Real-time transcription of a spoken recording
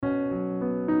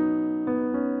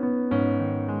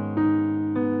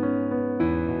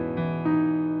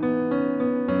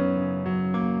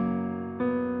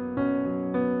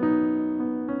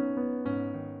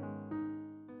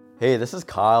Hey, this is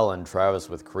Kyle and Travis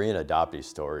with Korean Adoptee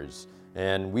Stories,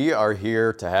 and we are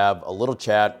here to have a little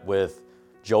chat with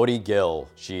Jody Gill.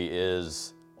 She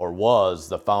is, or was,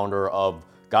 the founder of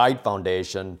Guide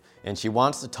Foundation, and she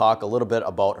wants to talk a little bit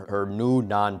about her new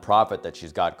nonprofit that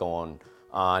she's got going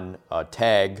on,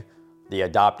 TAG, the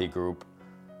Adoptee Group,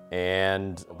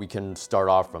 and we can start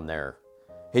off from there.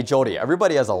 Hey Jody,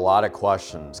 everybody has a lot of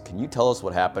questions. Can you tell us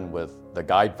what happened with the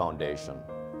Guide Foundation?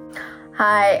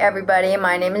 Hi everybody,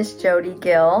 my name is Jody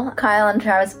Gill. Kyle and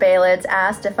Travis Baylitz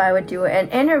asked if I would do an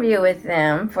interview with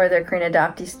them for their Korean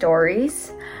Adoptee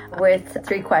Stories with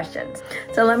 3 questions.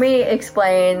 So let me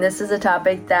explain. This is a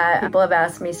topic that people have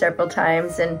asked me several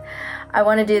times, and I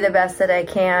want to do the best that I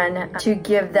can to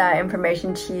give that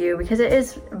information to you because it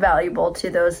is valuable to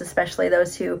those, especially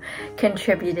those who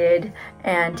contributed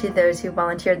and to those who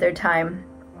volunteered their time.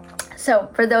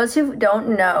 So for those who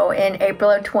don't know, in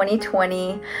April of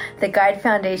 2020, the Guide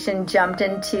Foundation jumped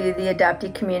into the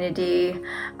adoptee community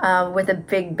with a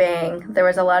big bang. There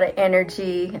was a lot of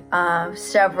energy.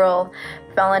 Several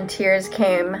volunteers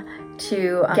came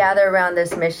to gather around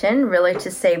this mission, really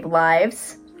to save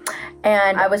lives.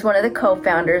 And I was one of the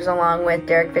co-founders along with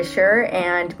Derek Fisher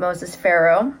and Moses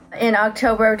Farrow. In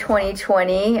October of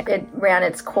 2020, it ran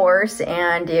its course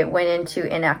and it went into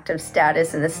inactive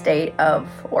status in the state of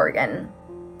Oregon.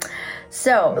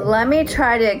 So let me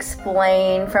try to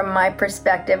explain from my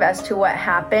perspective as to what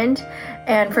happened.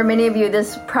 And for many of you,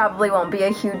 this probably won't be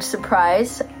a huge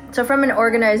surprise. So from an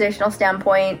organizational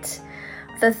standpoint,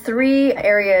 the 3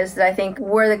 areas that I think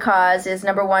were the cause is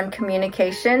number 1,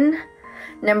 communication.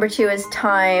 Number 2 is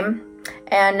time,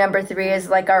 and number 3 is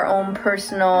like our own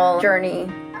personal journey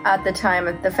at the time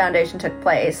the foundation took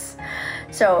place.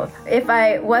 So if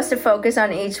I was to focus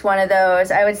on each one of those,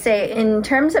 I would say in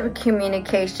terms of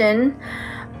communication,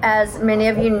 as many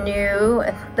of you knew,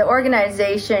 the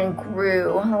organization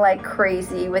grew like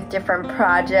crazy with different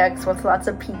projects, with lots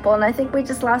of people, and I think we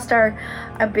just lost our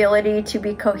ability to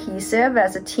be cohesive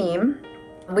as a team.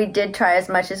 We did try as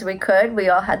much as we could. We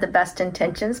all had the best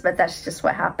intentions, but that's just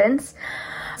what happens.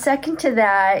 Second to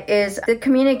that is the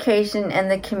communication and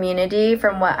the community,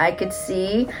 from what I could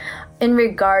see in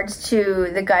regards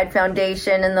to the Guide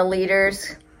Foundation and the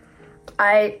leaders.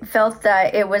 I felt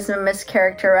that it was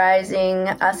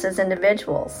mischaracterizing us as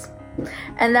individuals.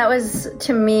 And that was,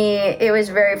 to me, it was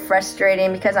very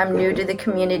frustrating because I'm new to the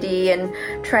community and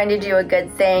trying to do a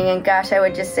good thing. And gosh, I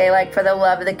would just say, like, for the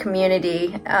love of the community,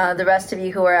 the rest of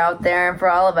you who are out there, and for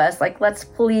all of us, like, let's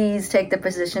please take the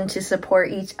position to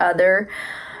support each other.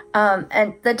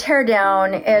 And the tear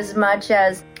down, as much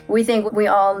as we think we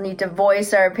all need to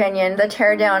voice our opinion, the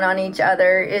tear down on each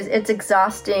other it's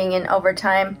exhausting, and over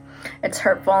time it's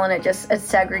hurtful, and it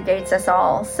segregates us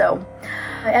all. So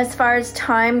as far as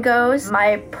time goes,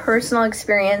 my personal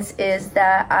experience is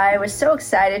that I was so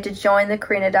excited to join the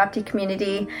Korean adoptee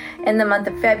community in the month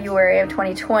of February of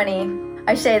 2020.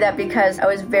 I say that because I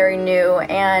was very new,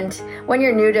 and when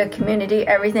you're new to a community,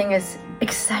 everything is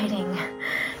exciting.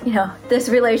 You know, this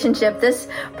relationship, this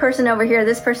person over here,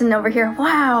 this person over here,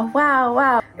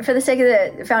 wow. For the sake of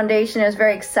the foundation, it was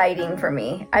very exciting for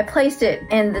me. I placed it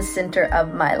in the center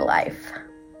of my life.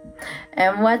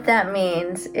 And what that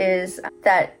means is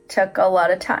that took a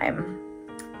lot of time.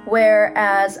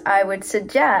 Whereas I would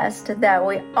suggest that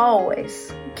we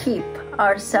always keep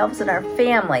ourselves and our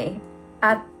family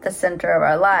at the center of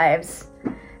our lives,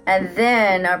 and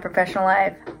then our professional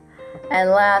life. And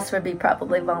last would be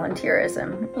probably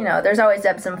volunteerism. You know, there's always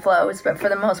ebbs and flows, but for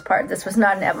the most part, this was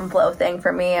not an ebb and flow thing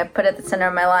for me. I put it at the center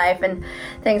of my life, and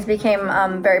things became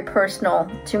very personal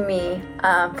to me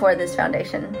for this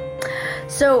foundation.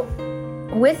 So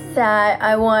with that,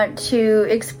 I want to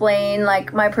explain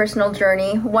like my personal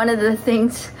journey. One of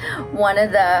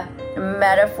the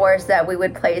metaphors that we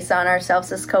would place on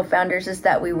ourselves as co-founders is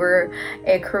that we were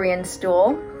a Korean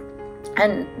stool.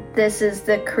 And this is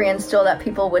the Korean stool that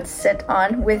people would sit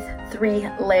on with 3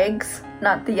 legs,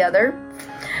 not the other.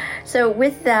 So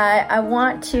with that, I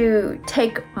want to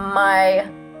take my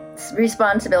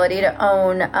responsibility to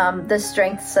own the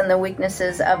strengths and the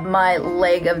weaknesses of my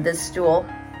leg of this stool.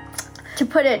 To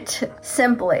put it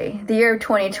simply, the year of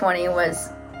 2020 was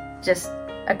just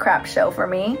a crap show for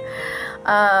me.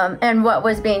 And what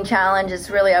was being challenged is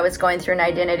really I was going through an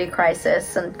identity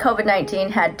crisis, and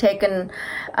COVID-19 had taken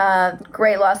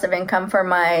great loss of income for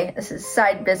my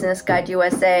side business, Guide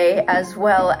USA, as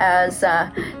well as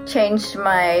changed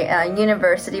my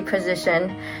university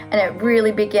position, and it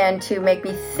really began to make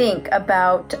me think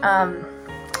about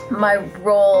my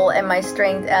role and my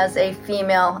strength as a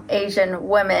female Asian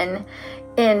woman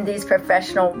in these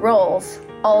professional roles.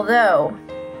 Although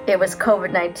it was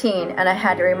COVID-19, and I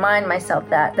had to remind myself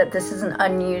that this is an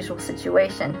unusual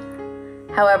situation.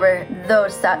 However,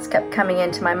 those thoughts kept coming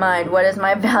into my mind. What is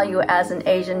my value as an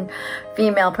Asian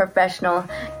female professional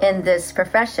in this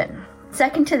profession?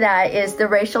 Second to that is the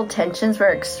racial tensions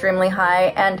were extremely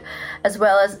high, and as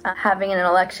well as having an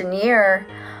election year,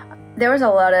 there was a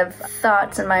lot of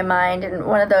thoughts in my mind, and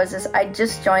one of those is I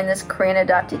just joined this Korean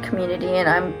adoptee community and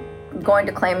I'm going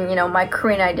to claim, my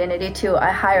Korean identity to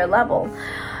a higher level.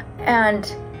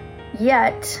 And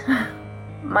yet,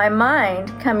 my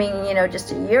mind coming,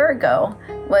 just a year ago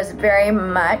was very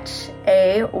much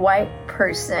a white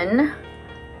person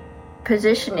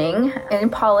positioning in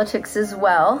politics as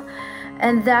well.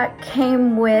 And that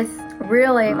came with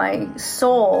really my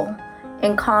soul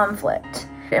in conflict.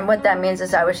 And what that means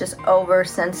is I was just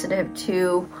oversensitive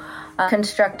to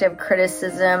constructive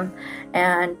criticism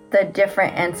and the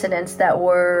different incidents that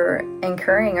were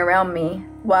occurring around me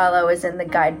while I was in the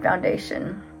Guide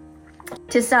Foundation.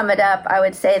 To sum it up, I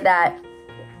would say that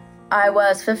I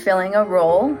was fulfilling a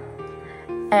role,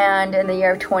 and in the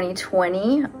year of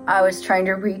 2020, I was trying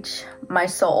to reach my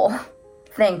soul.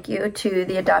 Thank you to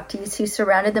the adoptees who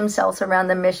surrounded themselves around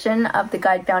the mission of the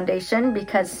Guide Foundation,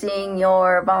 because seeing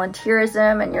your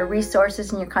volunteerism and your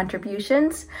resources and your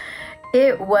contributions,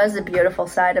 it was a beautiful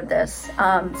side of this.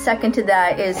 Second to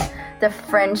that is the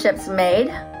friendships made.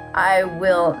 I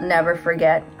will never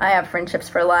forget. I have friendships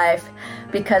for life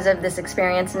because of this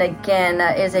experience, and again,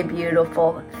 that is a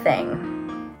beautiful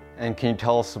thing. And can you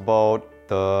tell us about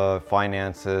the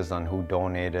finances on who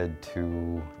donated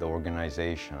to the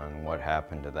organization and what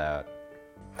happened to that?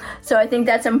 So I think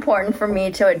that's important for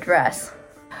me to address.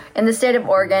 In the state of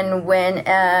Oregon, when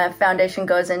a foundation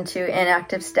goes into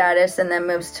inactive status and then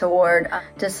moves toward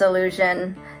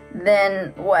dissolution,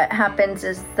 then what happens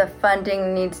is the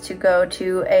funding needs to go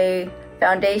to a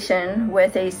foundation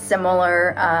with a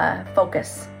similar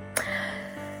focus.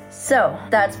 So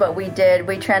that's what we did.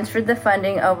 We transferred the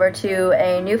funding over to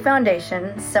a new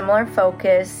foundation, similar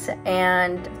focus,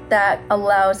 and that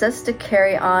allows us to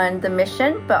carry on the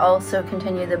mission, but also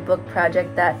continue the book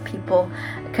project that people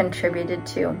contributed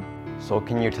to. So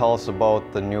can you tell us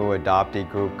about the new adoptee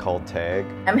group called TAG?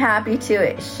 I'm happy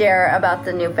to share about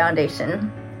the new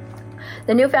foundation.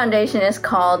 The new foundation is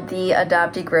called the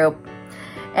Adoptee Group.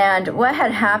 And what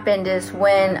had happened is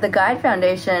when the Guide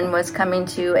Foundation was coming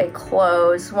to a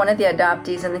close, one of the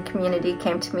adoptees in the community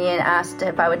came to me and asked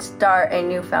if I would start a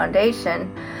new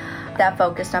foundation that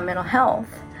focused on mental health.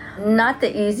 Not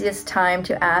the easiest time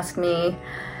to ask me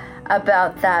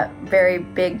about that very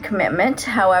big commitment.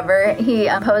 However, he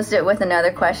posed it with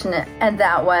another question, and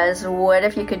that was, what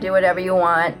if you could do whatever you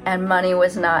want and money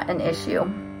was not an issue?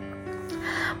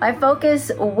 My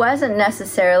focus wasn't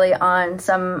necessarily on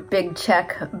some big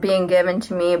check being given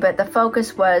to me, but the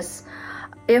focus was,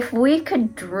 if we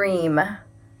could dream,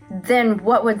 then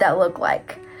what would that look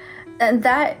like? And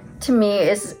that, to me,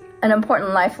 is an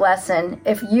important life lesson.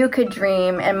 If you could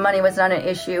dream and money was not an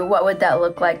issue, what would that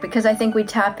look like? Because I think we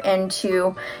tap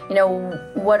into,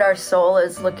 what our soul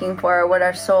is looking for, what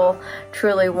our soul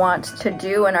truly wants to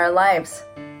do in our lives.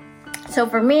 So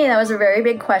for me, that was a very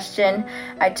big question.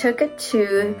 I took it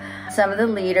to some of the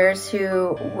leaders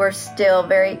who were still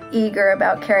very eager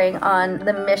about carrying on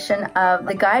the mission of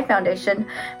the Guide Foundation,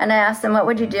 and I asked them, what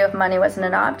would you do if money wasn't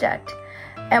an object?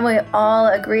 And we all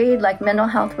agreed, mental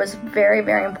health was very,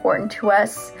 very important to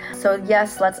us. So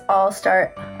yes, let's all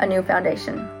start a new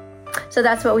foundation. So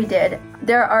that's what we did.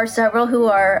 There are several who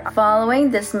are following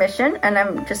this mission, and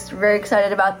I'm just very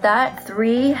excited about that.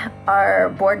 3 are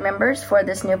board members for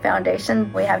this new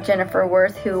foundation. We have Jennifer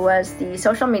Worth, who was the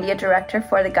social media director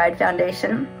for the Guide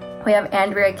Foundation. We have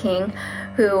Andrea King,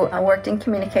 who worked in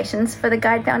communications for the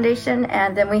Guide Foundation.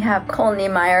 And then we have Cole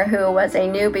Niemeyer, who was a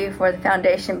newbie for the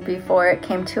foundation before it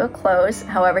came to a close.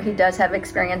 However, he does have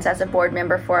experience as a board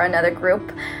member for another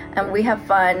group. And we have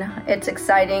fun. It's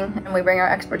exciting. And we bring our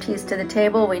expertise to the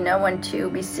table. We know when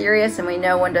to be serious, and we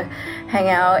know when to hang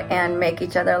out and make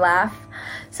each other laugh.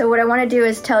 So what I want to do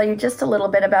is tell you just a little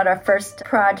bit about our first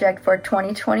project for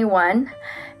 2021.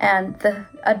 And the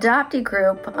adoptee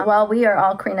group, while we are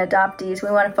all Korean adoptees, we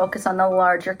want to focus on the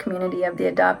larger community of the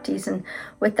adoptees, and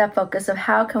with that focus of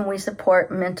how can we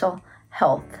support mental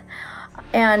health.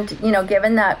 And,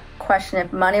 given that question,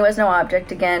 if money was no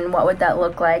object, again, what would that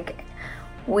look like?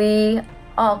 We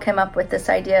all came up with this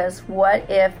idea is, what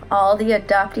if all the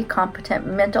adoptee competent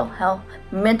mental health,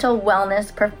 mental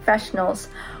wellness professionals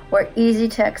were easy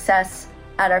to access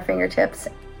at our fingertips?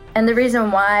 And the reason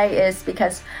why is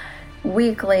because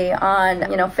weekly on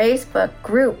Facebook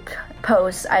group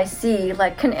posts I see,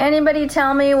 like, can anybody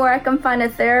tell me where I can find a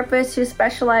therapist who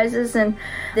specializes in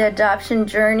the adoption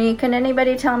journey? Can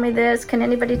anybody tell me this? Can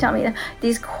anybody tell me that?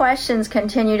 These questions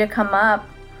continue to come up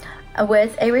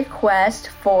with a request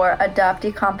for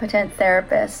adoptee competent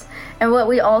therapists. And what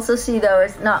we also see, though,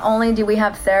 is not only do we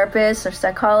have therapists or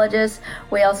psychologists,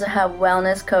 we also have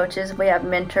wellness coaches, we have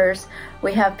mentors,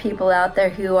 we have people out there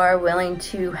who are willing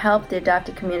to help the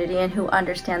adoptee community and who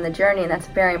understand the journey, and that's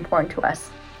very important to us.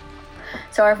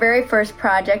 So our very first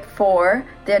project for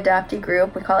the adoptee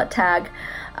group, we call it TAG,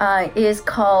 is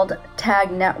called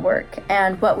TAG Network.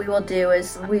 And what we will do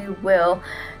is we will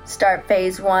start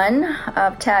phase 1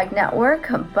 of TAG Network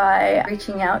by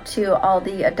reaching out to all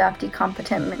the adoptee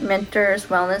competent mentors,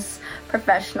 wellness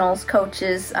professionals,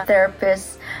 coaches,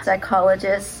 therapists,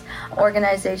 psychologists,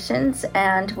 organizations,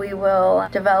 and we will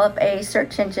develop a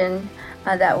search engine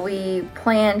that we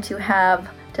plan to have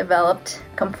developed,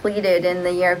 completed in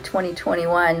the year of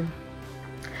 2021.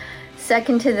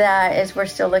 Second to that is we're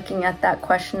still looking at that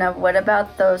question of what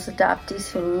about those adoptees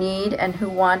who need and who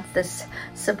want this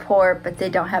support, but they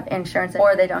don't have insurance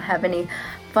or they don't have any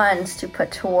funds to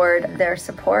put toward their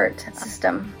support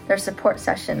system, their support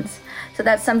sessions. So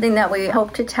that's something that we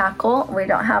hope to tackle. We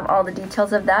don't have all the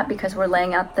details of that because we're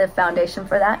laying out the foundation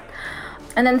for that.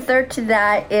 And then third to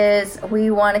that is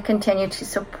we want to continue to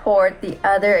support the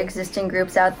other existing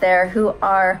groups out there who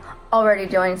are already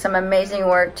doing some amazing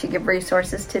work to give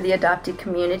resources to the adoptee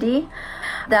community.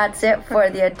 That's it for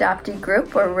the adoptee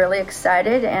group. We're really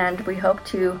excited and we hope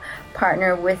to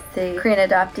partner with the Korean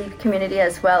adoptee community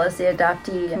as well as the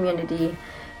adoptee community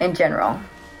in general.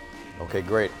 Okay,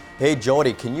 great. Hey,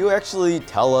 Jody, can you actually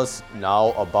tell us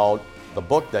now about the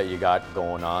book that you got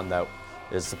going on that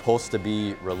is supposed to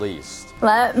be released?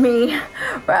 Let me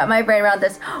wrap my brain around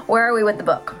this. Where are we with the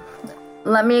book?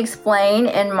 Let me explain.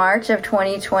 In March of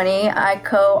 2020, I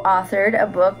co-authored a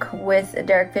book with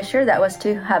Derek Fisher that was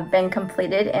to have been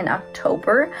completed in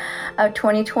October of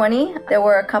 2020. There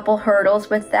were a couple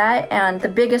hurdles with that, and the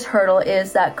biggest hurdle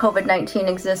is that COVID-19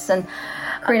 exists and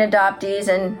Korean adoptees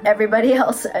and everybody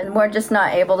else, and we're just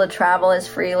not able to travel as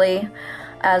freely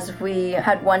as we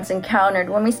had once encountered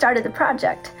when we started the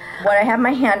project. What I have in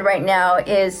my hand right now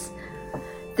is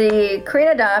the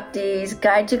Korean Adoptees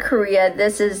Guide to Korea.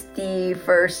 This is the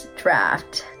first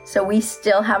draft. So we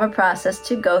still have a process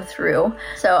to go through.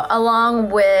 So along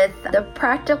with the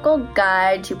practical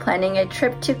guide to planning a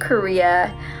trip to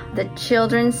Korea, the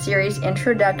children's series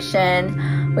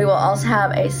introduction, we will also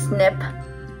have a snip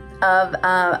of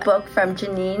a book from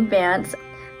Janine Vance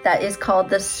that is called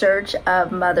The Search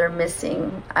of Mother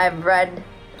Missing. I've read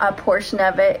a portion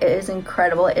of it. It is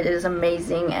incredible. It is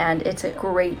amazing, and it's a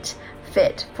great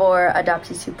fit for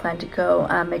adoptees who plan to go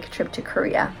make a trip to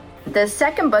Korea. The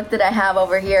second book that I have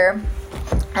over here,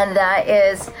 and that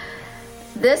is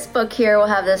this book here, will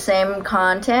have the same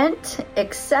content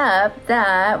except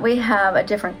that we have a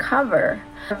different cover.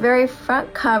 The very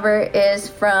front cover is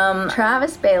from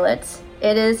Travis Baylitz.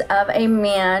 It is of a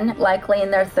man, likely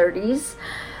in their 30s,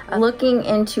 looking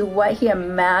into what he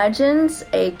imagines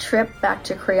a trip back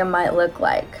to Korea might look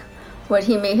like. Would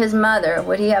he meet his mother?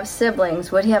 Would he have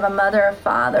siblings? Would he have a mother or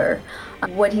father?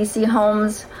 Would he see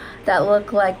homes that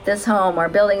look like this home or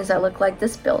buildings that look like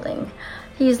this building?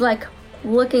 He's like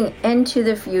looking into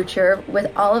the future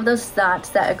with all of those thoughts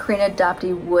that a Korean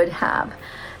adoptee would have.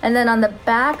 And then on the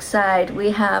back side,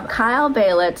 we have Kyle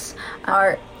Baylitz's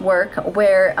artwork,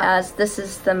 whereas this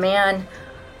is the man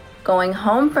going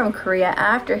home from Korea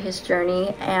after his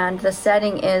journey, and the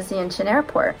setting is the Incheon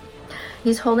Airport.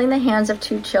 He's holding the hands of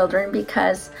two children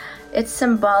because it's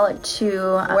symbolic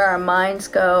to where our minds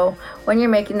go. When you're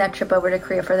making that trip over to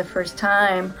Korea for the first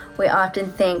time, we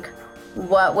often think,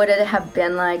 what would it have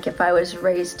been like if I was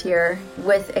raised here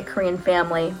with a Korean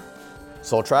family?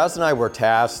 So Travis and I were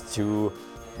tasked to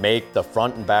make the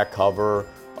front and back cover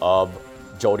of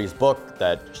Jody's book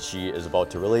that she is about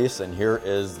to release, and here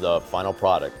is the final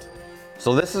product.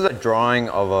 So this is a drawing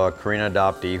of a Korean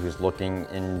adoptee who's looking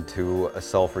into a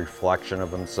self-reflection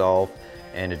of himself,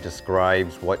 and it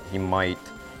describes what he might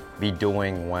be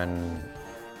doing when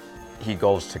he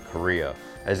goes to Korea.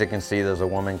 As you can see, there's a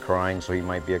woman crying, so he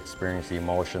might be experiencing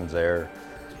emotions there.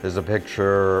 There's a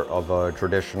picture of a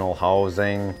traditional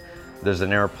housing. There's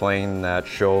an airplane that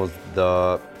shows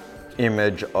the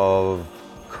image of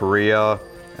Korea,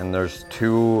 and there's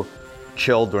two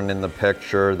children in the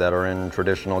picture that are in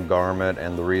traditional garment,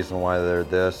 and the reason why they're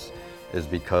this is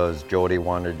because Jody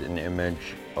wanted an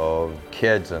image of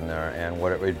kids in there and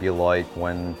what it would be like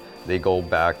when they go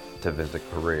back to visit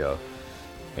Korea.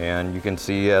 And you can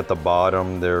see at the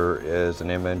bottom there is an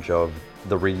image of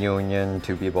the reunion,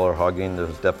 two people are hugging,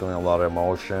 there's definitely a lot of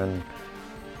emotion,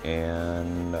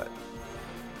 and I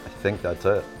think that's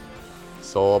it.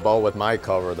 So about with my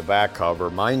cover, the back cover,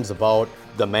 mine's about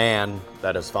the man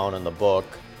that is found in the book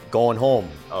going home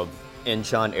of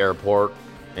Incheon Airport,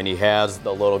 and he has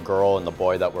the little girl and the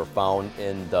boy that were found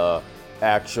in the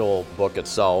actual book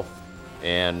itself.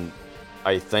 And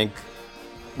I think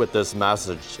with this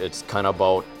message, it's kind of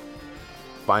about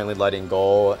finally letting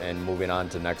go and moving on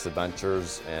to next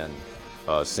adventures and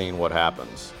seeing what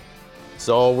happens.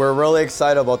 So we're really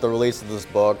excited about the release of this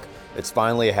book. It's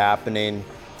finally happening.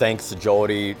 Thanks to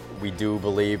Jody, we do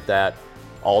believe that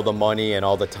all the money and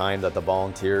all the time that the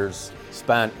volunteers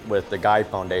spent with the Guy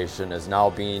Foundation is now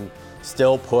being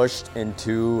still pushed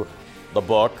into the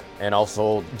book, and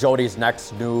also Jody's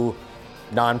next new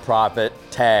nonprofit,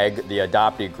 TAG, the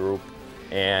Adoptee Group.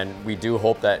 And we do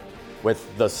hope that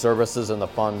with the services and the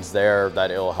funds there,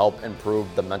 that it'll help improve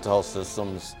the mental health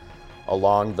systems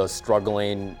along the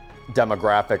struggling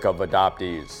demographic of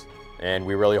adoptees. And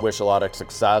we really wish a lot of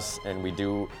success, and we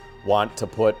do want to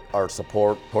put our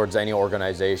support towards any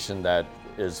organization that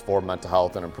is for mental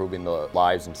health and improving the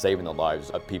lives and saving the lives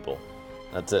of people.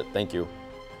 That's it. Thank you.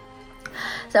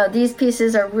 So these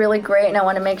pieces are really great, and I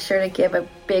want to make sure to give a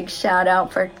big shout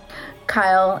out for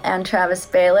Kyle and Travis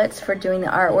Balitz for doing the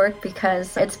artwork,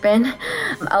 because it's been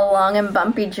a long and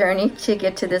bumpy journey to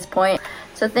get to this point.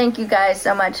 So thank you guys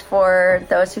so much for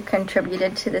those who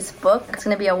contributed to this book. It's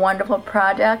going to be a wonderful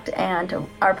project, and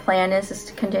our plan is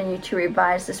to continue to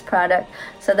revise this product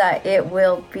so that it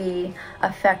will be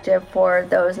effective for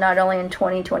those not only in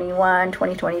 2021,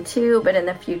 2022, but in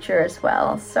the future as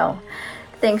well. So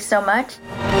thanks so much.